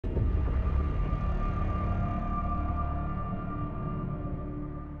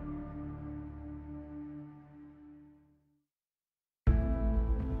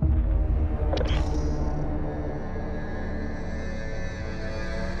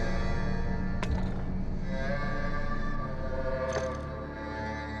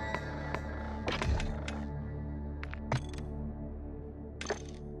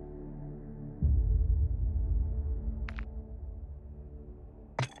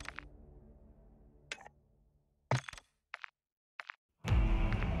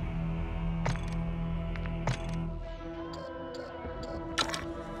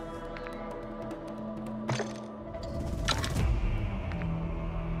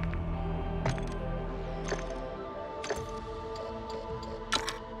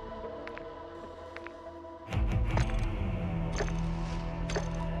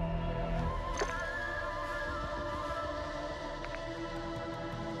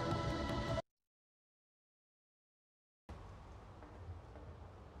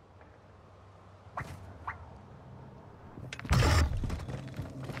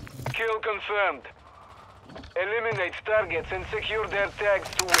Kill confirmed. Eliminate targets and secure their tags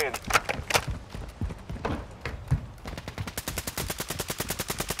to win.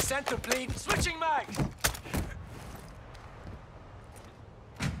 Center bleed. Switching mag.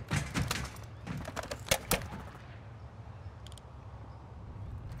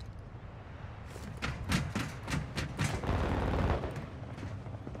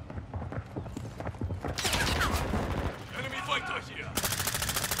 Enemy fighter here.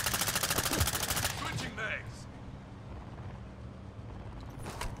 Switching mags.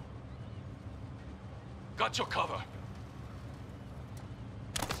 Got your cover.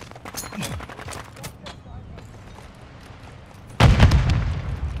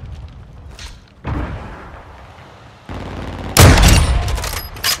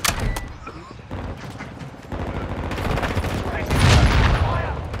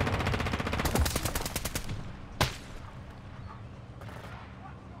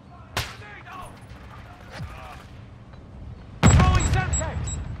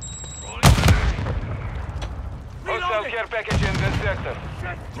 Hostile care package in this sector.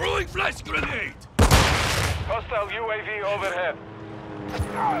 Throwing flash grenade! Hostile UAV overhead.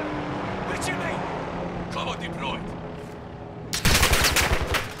 What you mean? Cover deployed.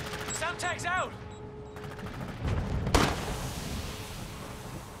 Samtag's out.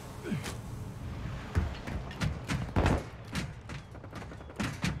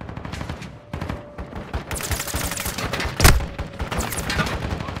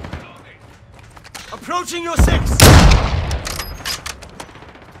 Approaching your six!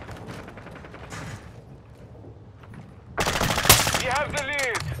 You have the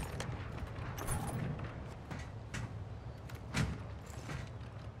lead.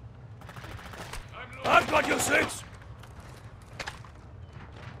 I've got your six!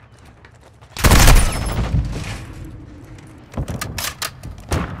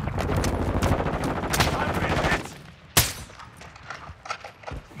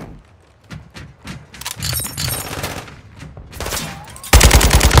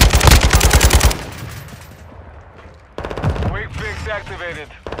 Quick fix activated.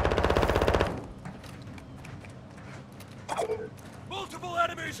 Multiple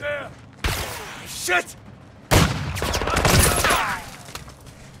enemies here! Shit!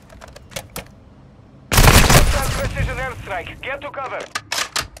 Hostile precision airstrike. Get to cover.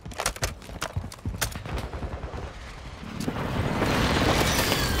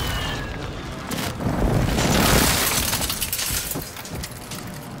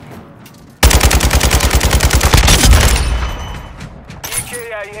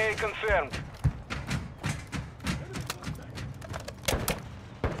 EKIA confirmed.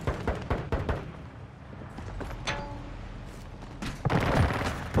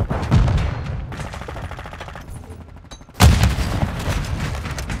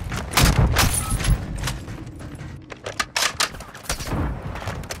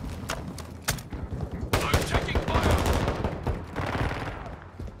 I'm taking fire!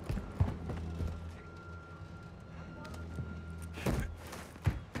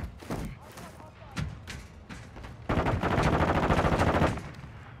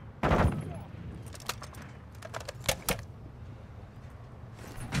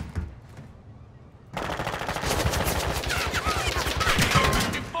 Taking fire!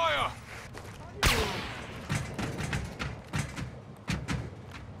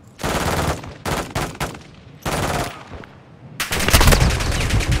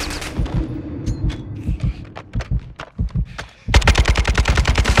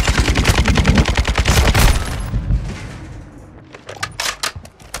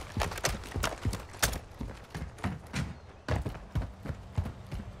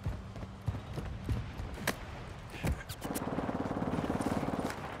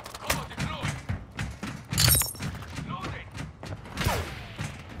 Cover deployed! Loading!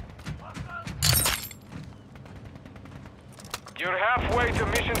 You're halfway to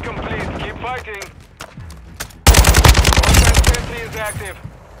mission complete. Keep fighting. Hostile sentry is active.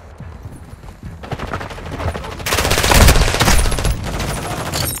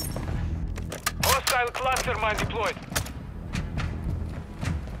 Hostile cluster mine deployed.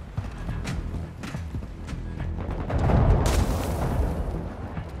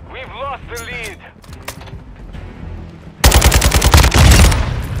 We've lost the lead.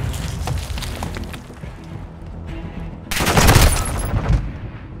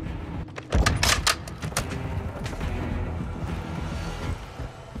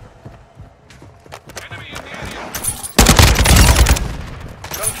 Enemy in the area!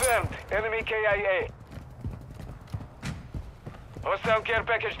 Confirmed. Enemy KIA. Hostile care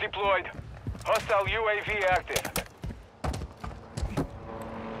package deployed. Hostile UAV active.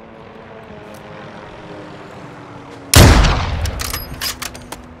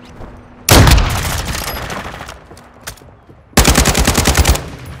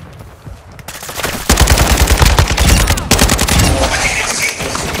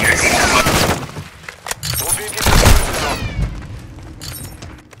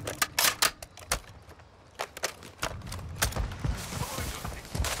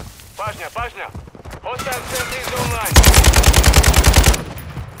 Paźnia, paźnia! Hostile sentry is online!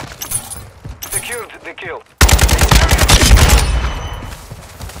 Secured the kill.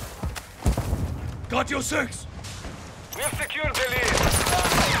 Got your six! We've secured the lead!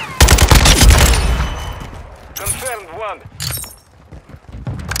 Confirmed one.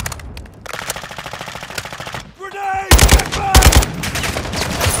 Grenade! Get back!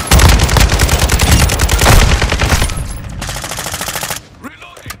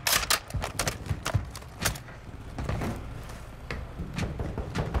 Reloading!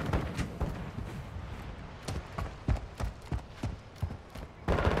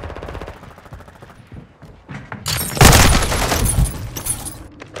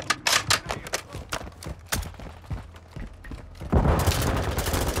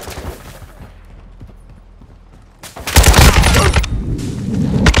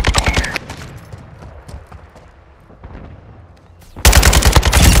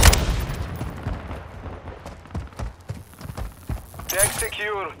 Tag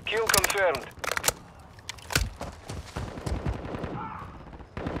secure. Kill confirmed.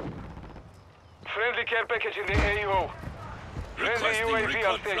 Friendly care package in the AO. Friendly Requesting UAV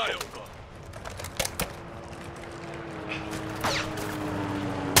recon on station. flyover.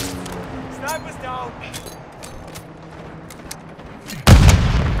 Sniper's down.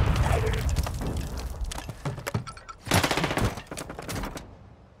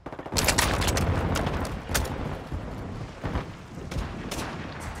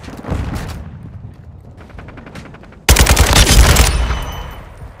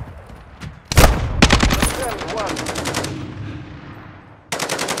 Confirmed one.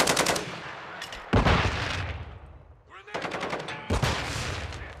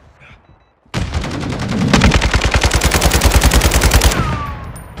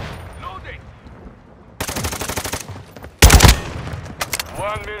 Loading!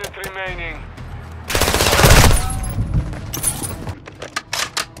 1 minute remaining.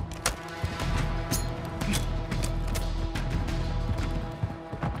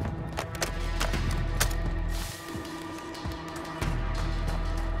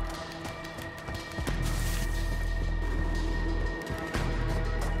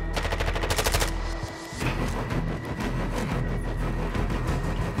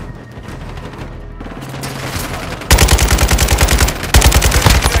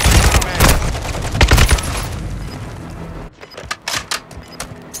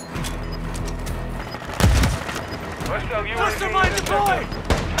 Hostile UAV Mastermind deployed!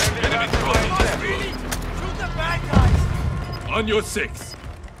 Friendly Enemy mastermind spotted. set. Really? Shoot the bad guys! On your six!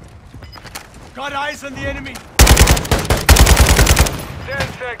 Got eyes on the enemy! 10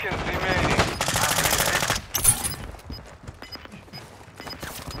 seconds remaining.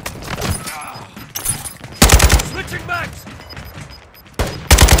 Switching mags!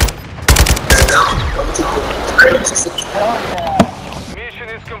 Mission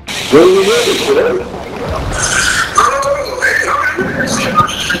is complete.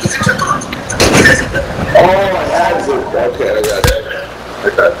 Oh, I had it. Okay, I got it.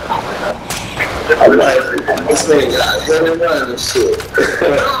 Okay. I'm like, this thing got hit and run and shit.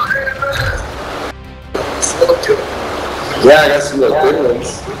 Yeah, I got some little good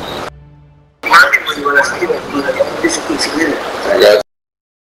ones. I got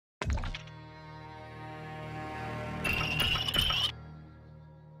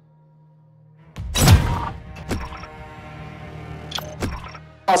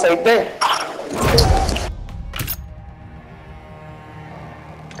aceite.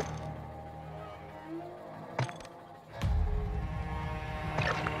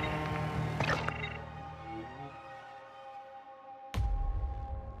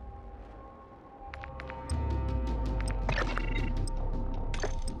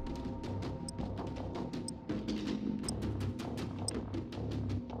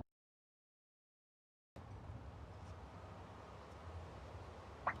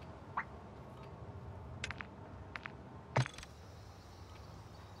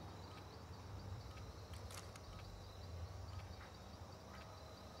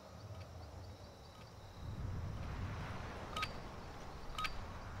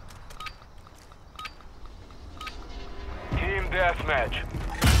 Team deathmatch.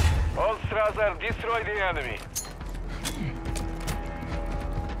 All Strasser, destroy the enemy.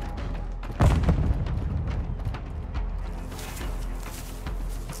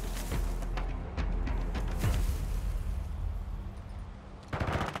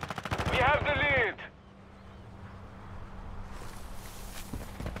 We have the lead.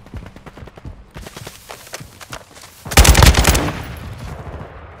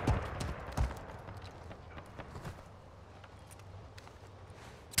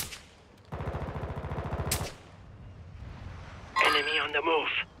 on the move.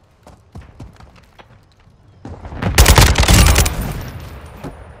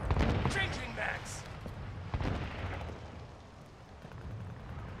 Changing mags.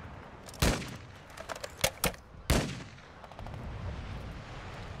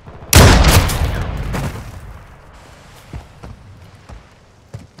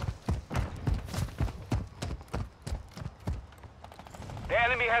 The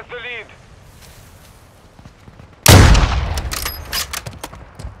enemy has the lead.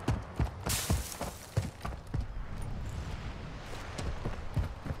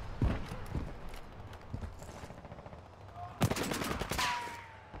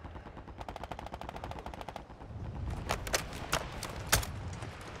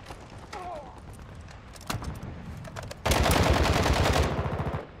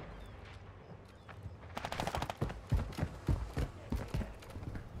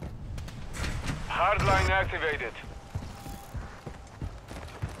 Hardline activated.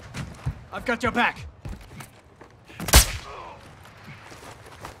 I've got your back.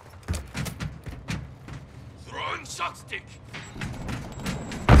 Throwing shot stick.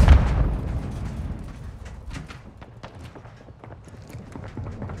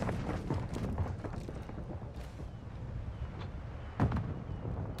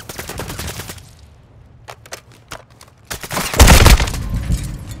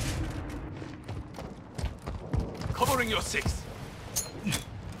 Covering your six.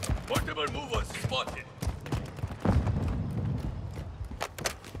 Multiple movers spotted.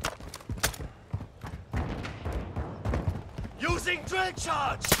 Using drill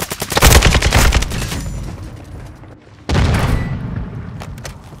charge!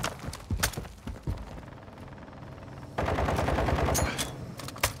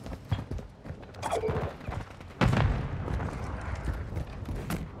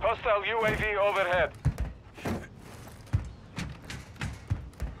 Hostile UAV overhead.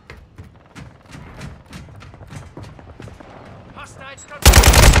 Hostiles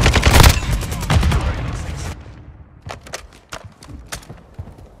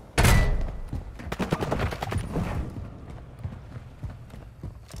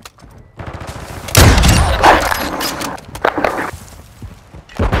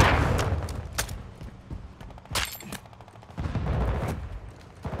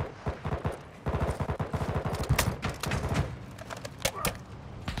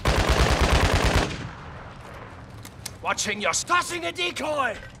Watching your tossing a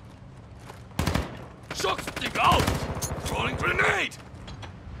decoy! Shock stick out! Throwing grenade!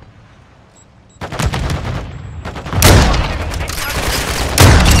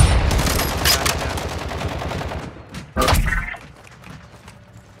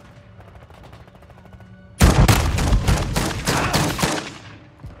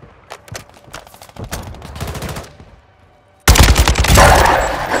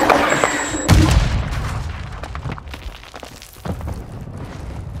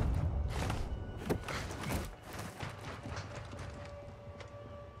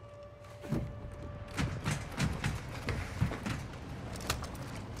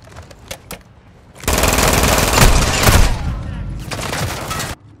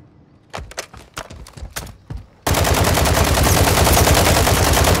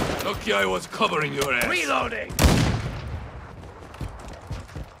 Lucky I was covering your ass. reloading!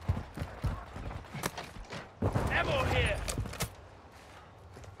 Ammo here!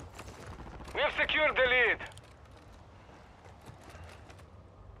 We have secured the lead.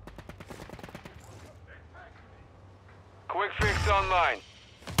 Quick fix online.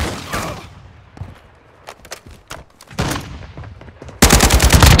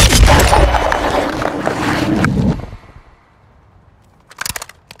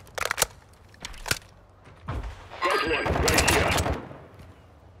 Got one, right here.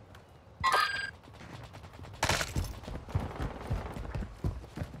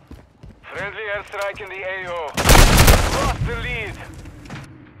 Friendly airstrike in the AO. Lost the lead.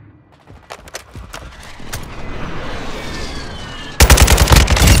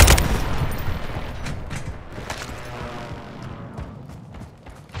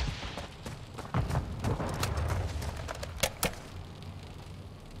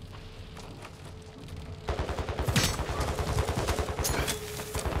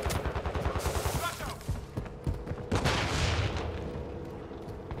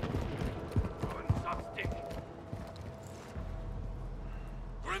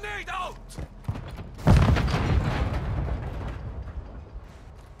 Grenade out!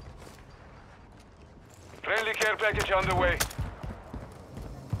 Friendly care package on the way.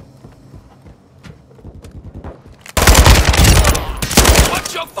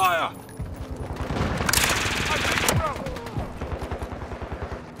 Watch your fire!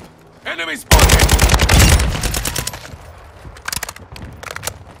 Enemy spotted!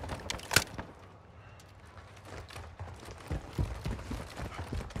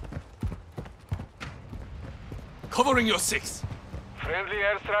 Covering your 6. Friendly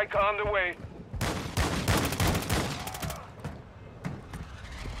airstrike on the way.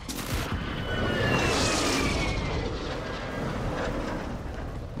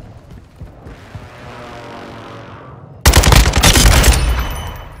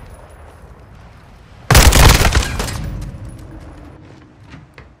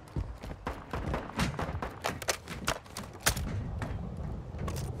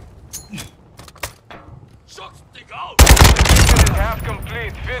 Shock stick out! Mission is half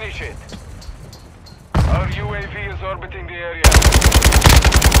complete. Finish it. Our UAV is orbiting the area.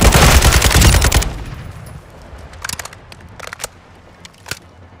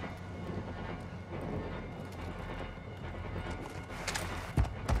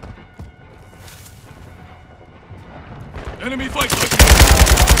 Enemy fight located!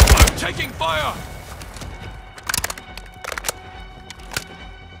 I'm taking fire!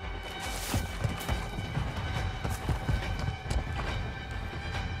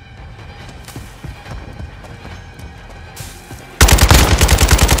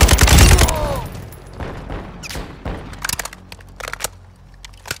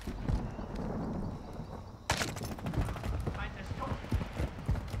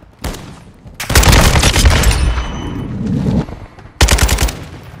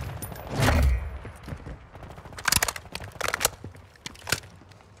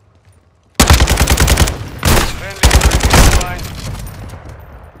 Friendly UAV online.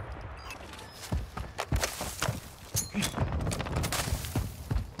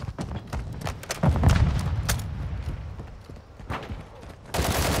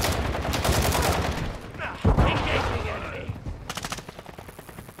 Engaging enemy.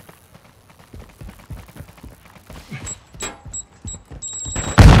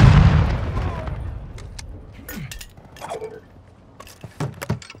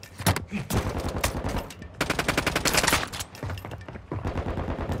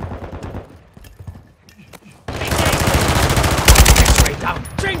 X-ray down.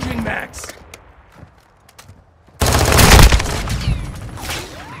 Changing mags.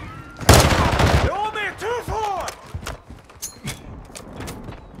 You owe me 2-4.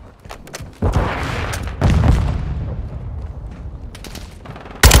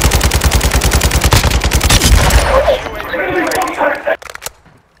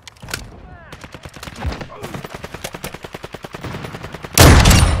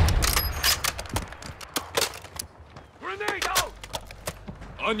 Grenade out!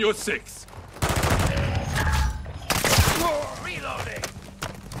 On your 6. Reloading.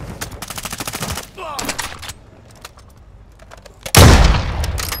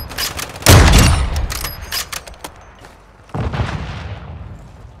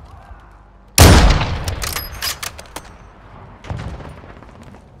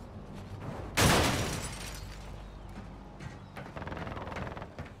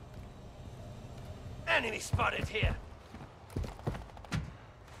 Enemy spotted here.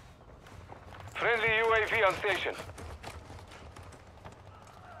 Friendly UAV on station.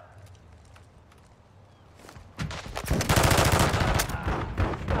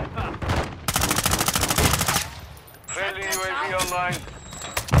 Friendly UAV online.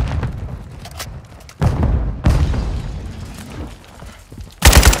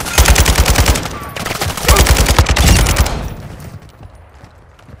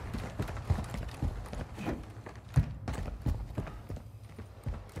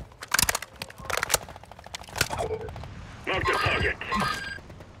 Mark the target.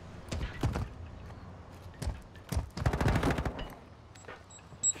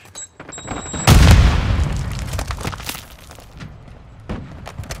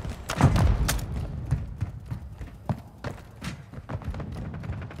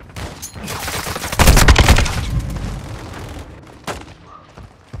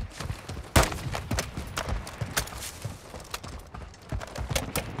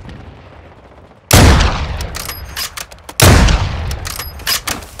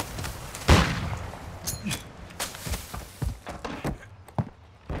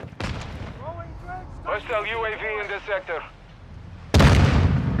 Hostile UAV in this sector.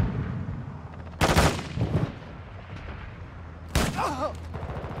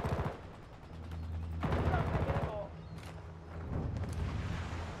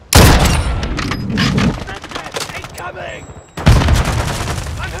 Incoming!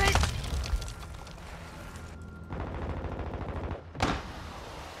 I'm hit!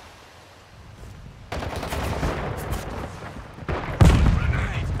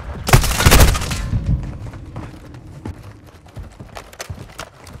 Grenade!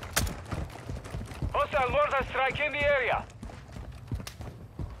 Hostile mortar strike in the area.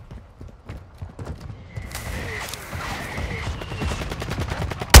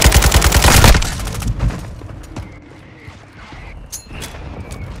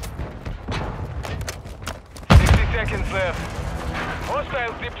 Seconds left.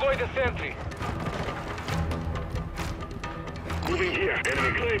 Hostiles deploy the sentry. Moving here.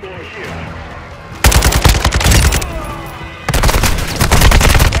 Enemy claymore here.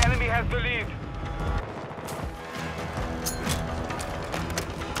 Enemy has the lead.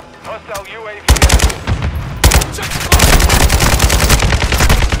 Hostile UAV active. Check fire!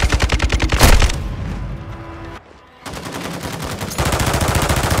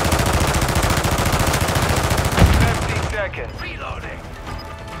 15 seconds. Reloading.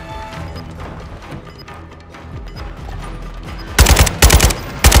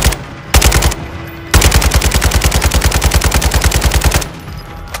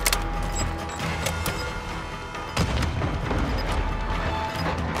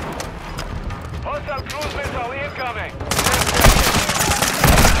 Hostile cruise missile incoming.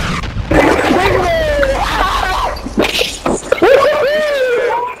 10 seconds.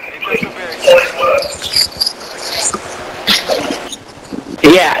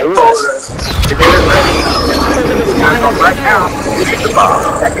 Yeah, it was. If they were ready, right now, hit the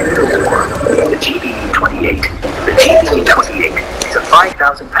bomb at Area 4. The GD-28. The GD-28 is a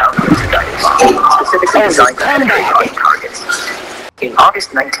 5,000-pound laser-guided bomb, specifically designed to penetrate on targets. In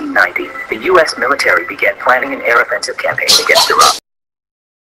August 1990, the U.S. military began planning an air offensive campaign against Iraq.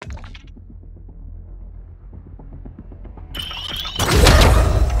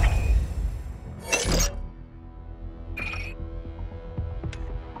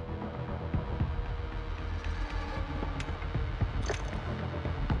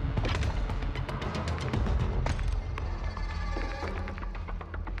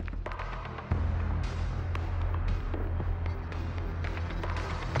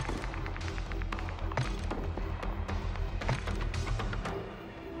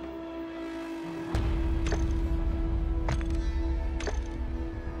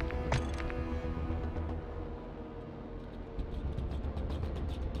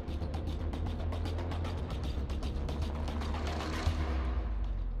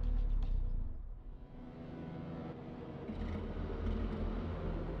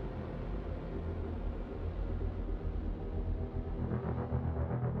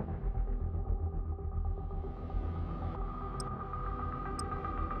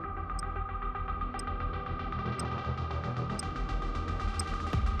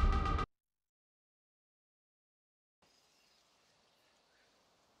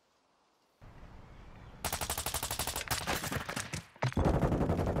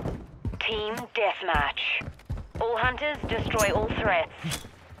 Team deathmatch. All hunters destroy all threats.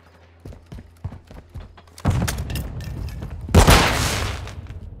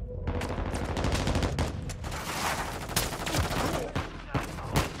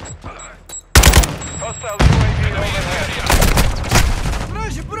 Hostile UAV overhead.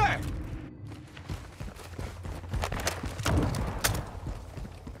 Браще, бре!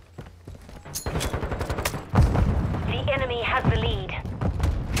 The enemy has the lead.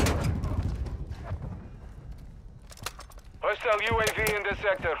 Hostile UAV in the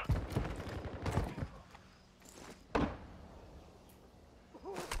sector.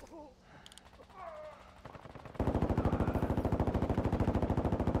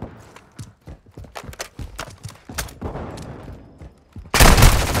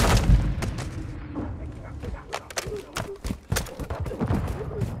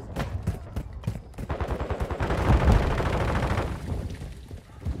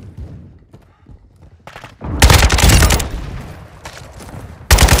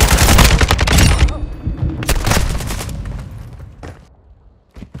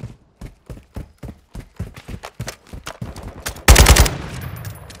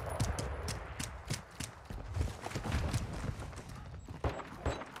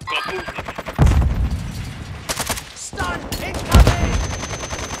 Stun incoming!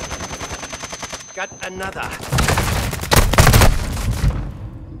 Got another.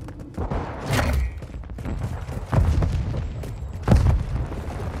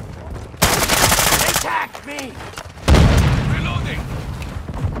 They attacked me! Reloading!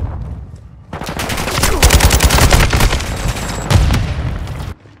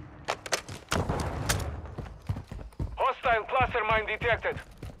 Hostile cluster mine detected.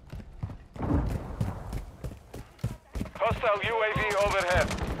 Hostile UAV overhead.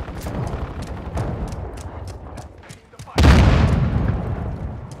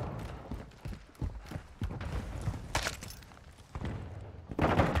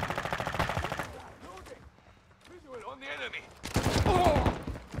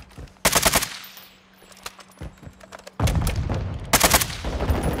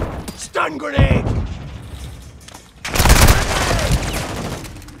 Stun grenade!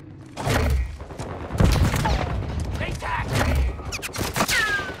 They tagged me!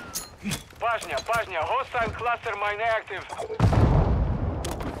 Pajnia, hostile cluster mine active.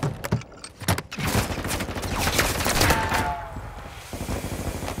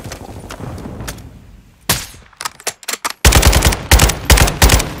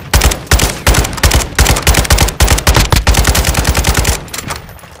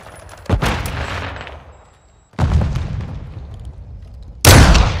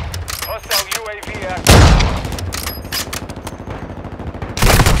 Hostile UAV active.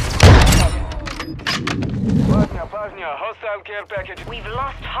 Pajnia, hostile care package. We've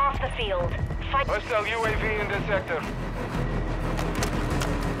lost half the field. Fight. Hostile UAV in the sector.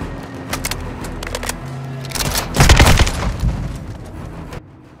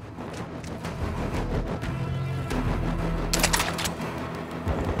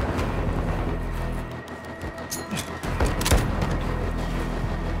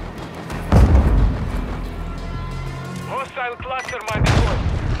 Hostile cluster mine deployed.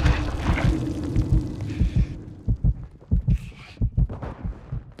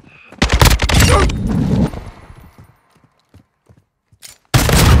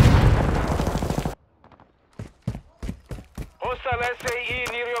 Hostile SAE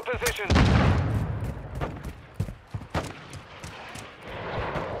near your position.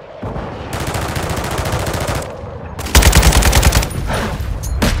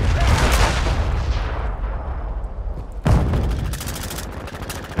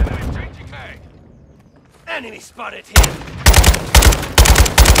 Enemy changing mag. Enemy spotted here!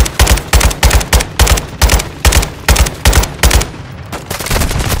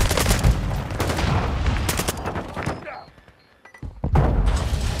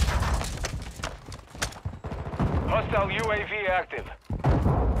 Hostile UAV active.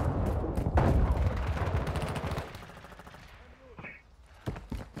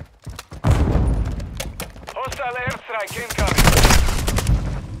 Hostile airstrike incoming.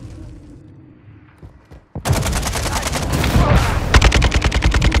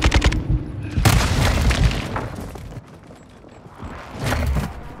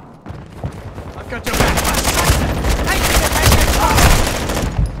 I've got your back!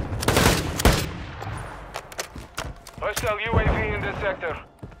 Hostile UAV in the sector.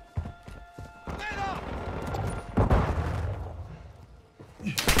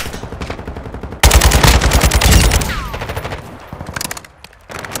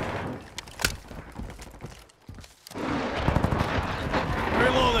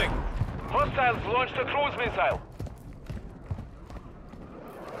 Reloading. Hostiles launched a cruise missile.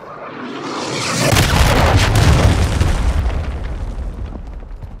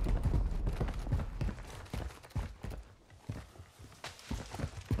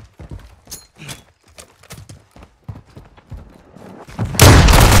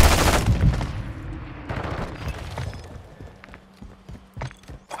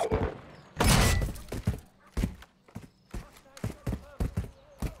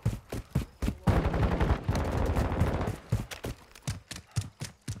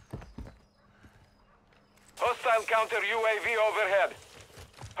 Hostile counter UAV overhead.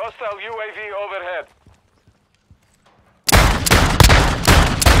 Hostile UAV overhead.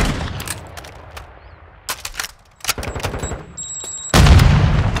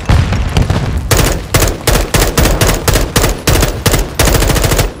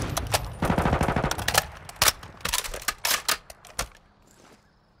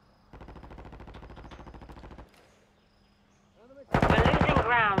 We're losing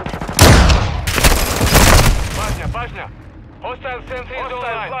ground. Pajnia. Hostile sensing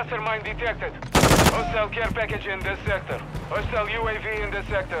hostile cluster mine detected. Hostile care package in this sector. Hostile UAV in this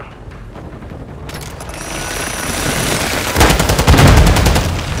sector.